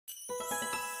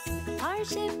Our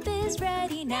ship is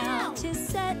ready now to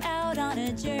set out on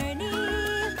a journey.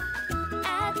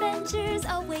 Adventures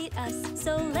await us,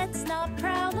 so let's not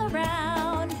prowl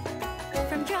around.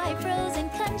 From dry frozen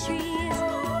countries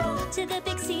to the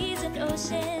big seas and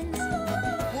oceans,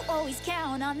 we'll always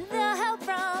count on the help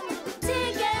from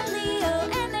Tig and Leo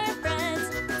and their friends.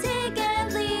 Tig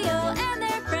and Leo and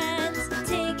their friends.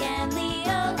 Tig and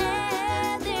Leo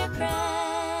and their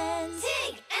friends.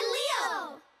 Tig and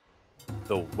Leo!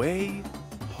 The way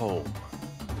home.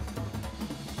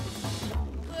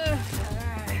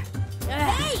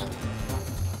 Hey!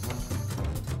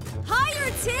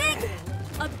 Higher, Tig!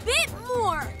 A bit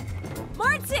more!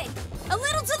 More, Tig! A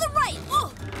little to the right!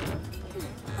 Oh!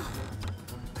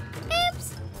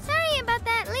 Oops! Sorry about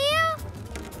that, Leo.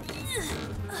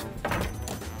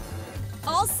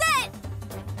 All set!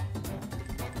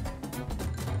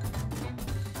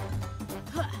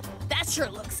 That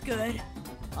sure looks good.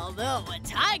 Although a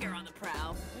tiger on the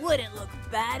prow wouldn't look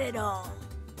bad at all.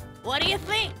 What do you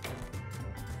think?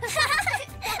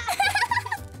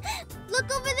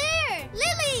 Look over there!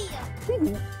 Lily!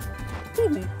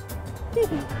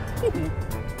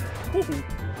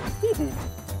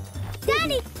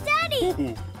 Daddy!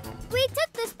 Daddy! We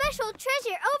took the special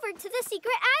treasure over to the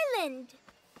secret island.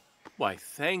 Why,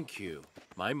 thank you.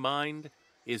 My mind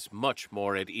is much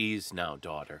more at ease now,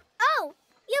 daughter. Oh,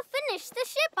 you finished the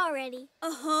ship already.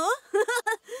 Uh-huh.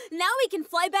 Now we can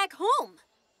fly back home.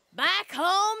 Back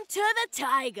home to the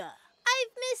tiger.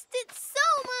 I've missed it so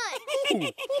much.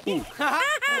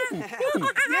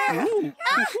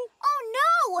 Oh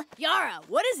no! Yara,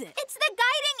 what is it? It's the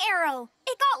guiding arrow.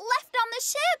 It got left on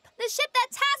the ship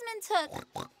that Tasman took.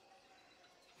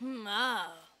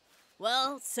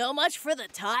 Well, so much for the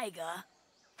tiger.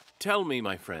 Tell me,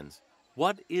 my friends,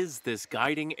 what is this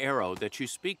guiding arrow that you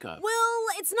speak of? Well,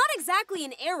 it's not exactly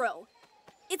an arrow.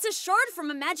 It's a shard from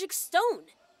a magic stone.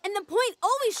 And the point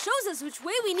always shows us which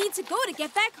way we need to go to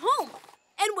get back home.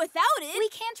 And without it... We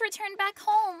can't return back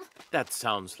home. That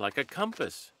sounds like a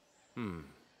compass.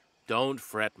 Don't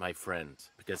fret, my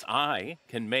friends, because I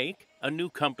can make a new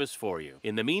compass for you.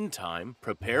 In the meantime,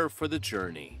 prepare for the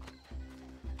journey.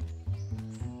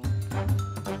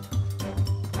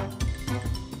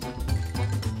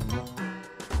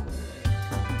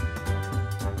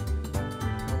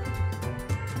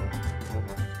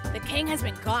 The king has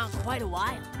been gone quite a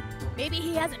while. Maybe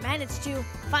he hasn't managed to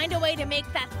find a way to make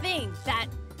that thing, that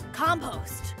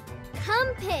compost.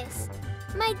 Compass.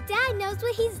 My dad knows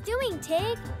what he's doing,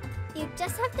 Tig. You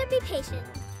just have to be patient.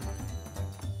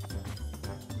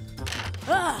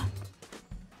 Ugh!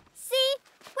 See?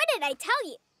 What did I tell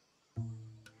you?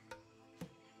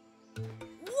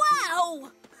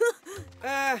 Wow!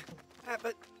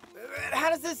 But how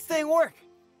does this thing work?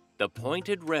 The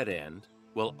pointed red end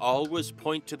will always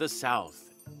point to the south,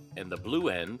 and the blue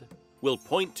end will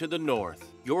point to the north.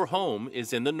 Your home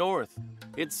is in the north.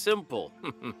 It's simple.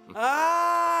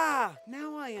 Now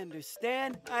I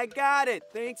understand. I got it.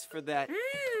 Thanks for that.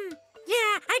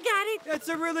 Yeah, I got it. That's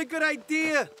a really good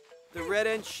idea. The red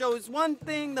end shows one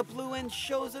thing, the blue end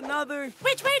shows another.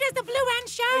 Which way does the blue end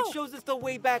show? It shows us the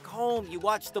way back home. You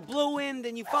watch the blue end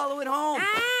and you follow it home.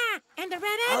 And the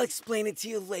red end? I'll explain it to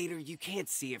you later. You can't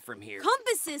see it from here.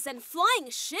 Compasses and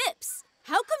flying ships.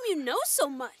 How come you know so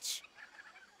much?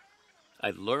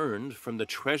 I learned from the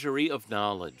treasury of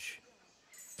knowledge.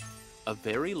 A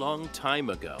very long time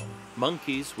ago,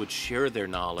 monkeys would share their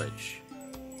knowledge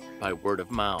by word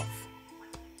of mouth.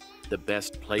 The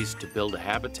best place to build a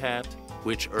habitat,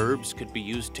 which herbs could be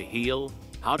used to heal,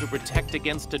 how to protect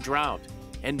against a drought,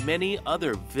 and many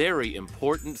other very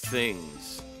important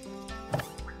things.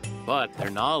 But their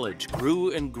knowledge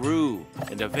grew and grew,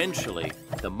 and eventually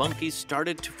the monkeys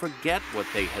started to forget what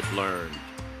they had learned.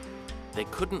 They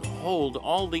couldn't hold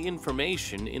all the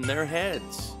information in their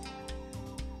heads.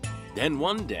 Then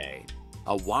one day,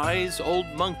 a wise old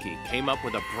monkey came up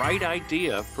with a bright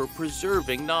idea for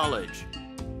preserving knowledge.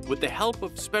 With the help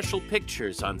of special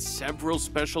pictures on several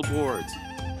special boards,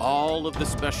 all of the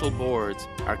special boards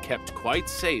are kept quite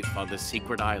safe on the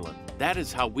secret island. That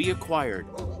is how we acquired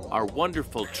our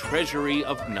wonderful treasury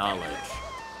of knowledge.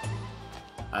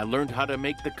 I learned how to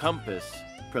make the compass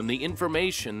from the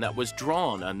information that was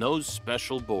drawn on those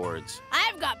special boards.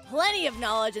 I've got plenty of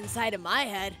knowledge inside of my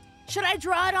head. Should I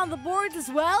draw it on the boards as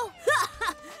well?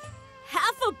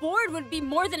 Half a board would be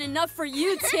more than enough for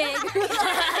you, Tig.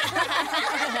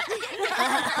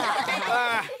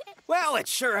 Well, it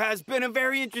sure has been a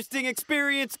very interesting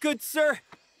experience, good sir.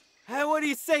 What do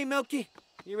you say, Milky?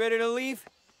 You ready to leave?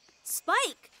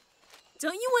 Spike,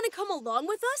 don't you want to come along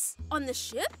with us on the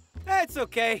ship? That's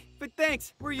okay, but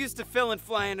thanks. We're used to Phil and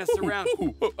flying us around.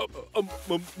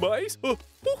 Mice? And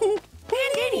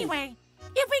anyway,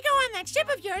 if we go on that ship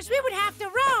of yours, we would have to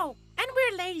row. And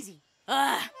we're lazy.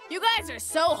 You guys are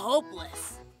so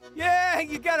hopeless. Yeah,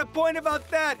 you got a point about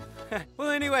that. Well,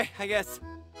 anyway, I guess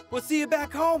we'll see you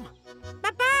back home.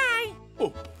 Bye-bye.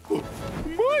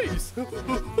 Mice!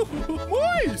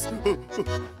 Mice!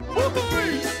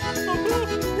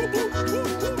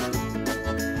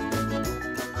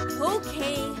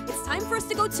 Okay, it's time for us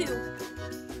to go too.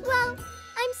 Well,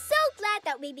 I'm so glad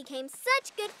that we became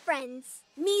such good friends.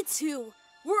 Me too.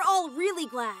 We're all really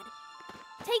glad.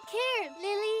 Take care,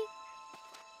 Lily.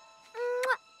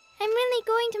 Mwah. I'm really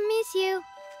going to miss you.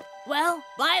 Well,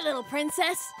 bye, little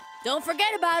princess. Don't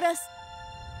forget about us.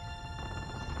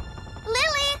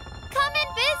 Lily, come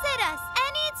and visit us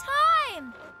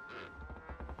anytime.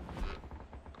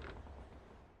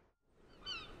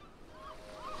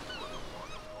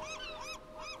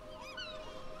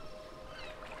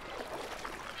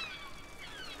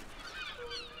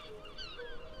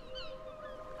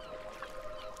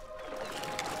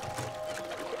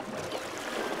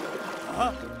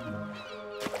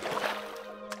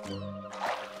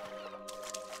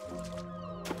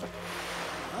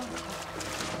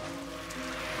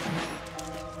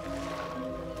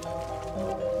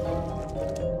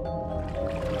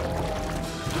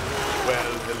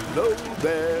 Well, hello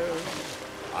there.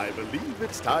 I believe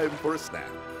it's time for a snack.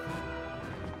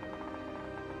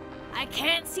 I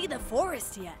can't see the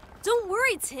forest yet. Don't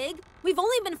worry, Tig. We've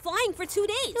only been flying for 2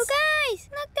 days. You guys,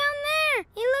 look down there.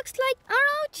 It looks like our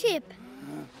old ship.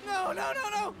 No, no, no,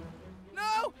 no.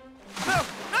 No! No,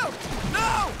 no,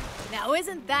 no! Now,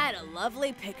 isn't that a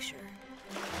lovely picture?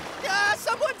 Ah,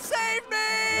 someone save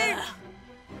me! Ugh.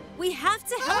 We have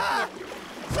to help him.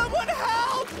 Someone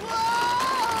help!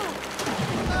 Whoa!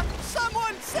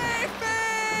 Someone save me!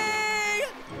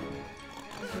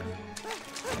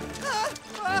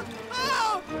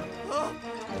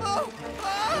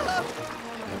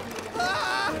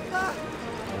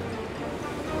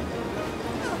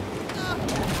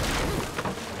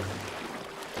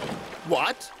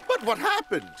 What? But what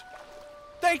happened?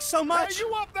 Thanks so much! Hey,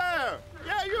 you up there!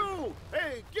 Yeah, you!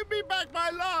 Hey, give me back my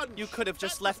lunch! You could have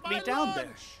just That left was me my down lunch.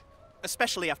 there.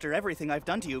 Especially after everything I've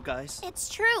done to you guys. It's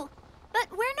true, but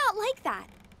we're not like that.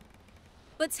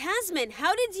 But Tasman,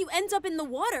 how did you end up in the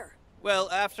water? Well,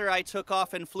 after I took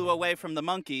off and flew away from the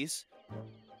monkeys,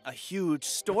 a huge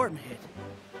storm hit,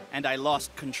 and I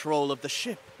lost control of the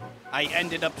ship. I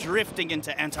ended up drifting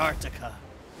into Antarctica.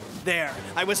 There,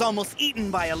 I was almost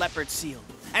eaten by a leopard seal.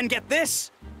 And get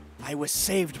this, I was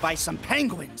saved by some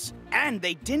penguins, and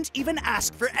they didn't even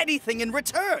ask for anything in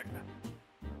return.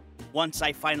 Once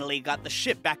I finally got the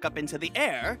ship back up into the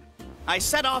air, I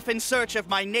set off in search of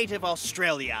my native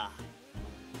Australia.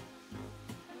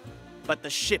 But the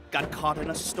ship got caught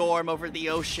in a storm over the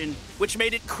ocean, which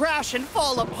made it crash and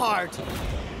fall apart.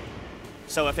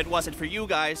 So if it wasn't for you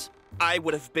guys, I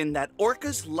would have been that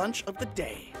orca's lunch of the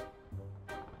day.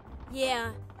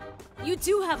 Yeah, you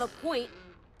do have a point.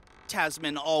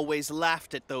 Tasman always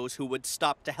laughed at those who would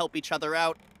stop to help each other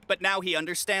out, but now he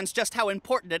understands just how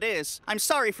important it is. I'm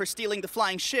sorry for stealing the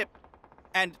flying ship,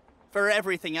 and for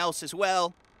everything else as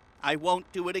well. I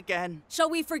won't do it again. Shall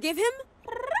we forgive him?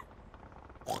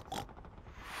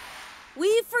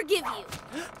 We forgive you.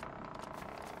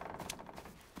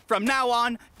 From now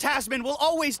on, Tasman will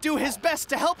always do his best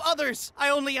to help others. I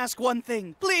only ask one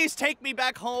thing. Please take me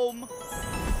back home.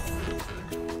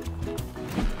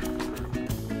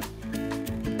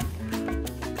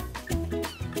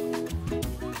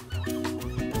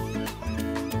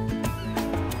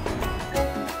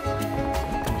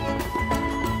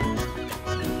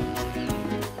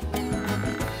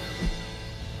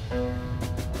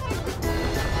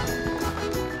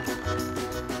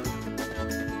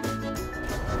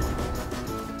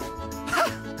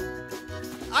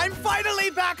 I'm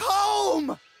finally back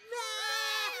home!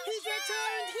 He's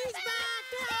returned! He's back!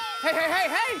 Hey, hey, hey,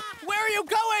 hey! Where are you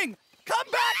going? Come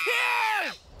back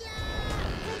here!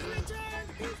 He's returned!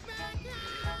 He's back!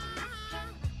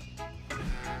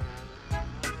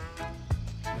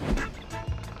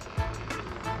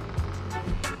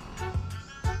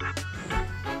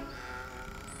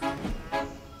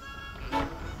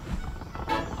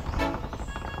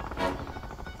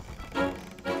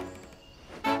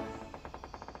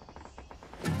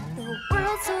 The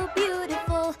world's so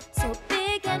beautiful, so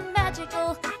big and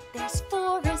magical. There's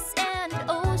forests and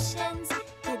oceans,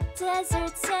 the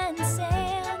deserts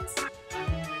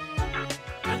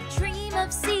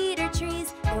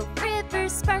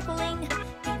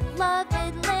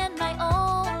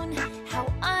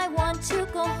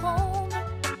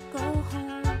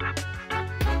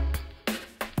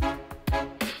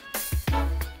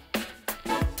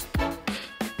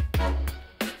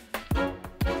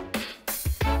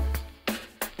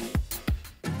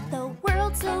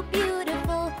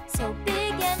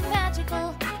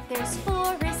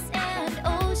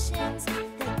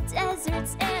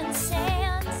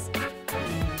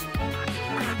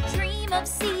of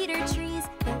cedar trees,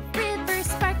 the river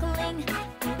sparkling,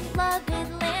 beloved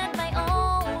land my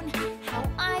own. How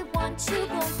I want to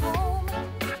go home,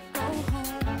 go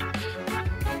home.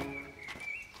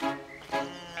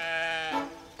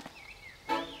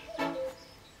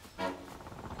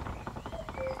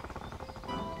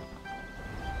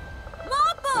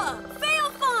 Mappa!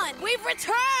 Failfun! We've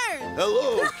returned!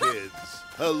 Hello, kids.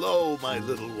 Hello, my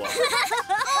little one.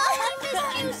 Oh, I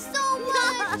missed you so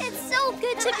much. It's so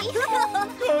good to be home.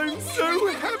 I'm so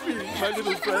happy, my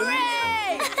little friend.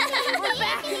 Hooray! We're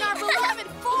back in our beloved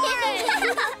forest!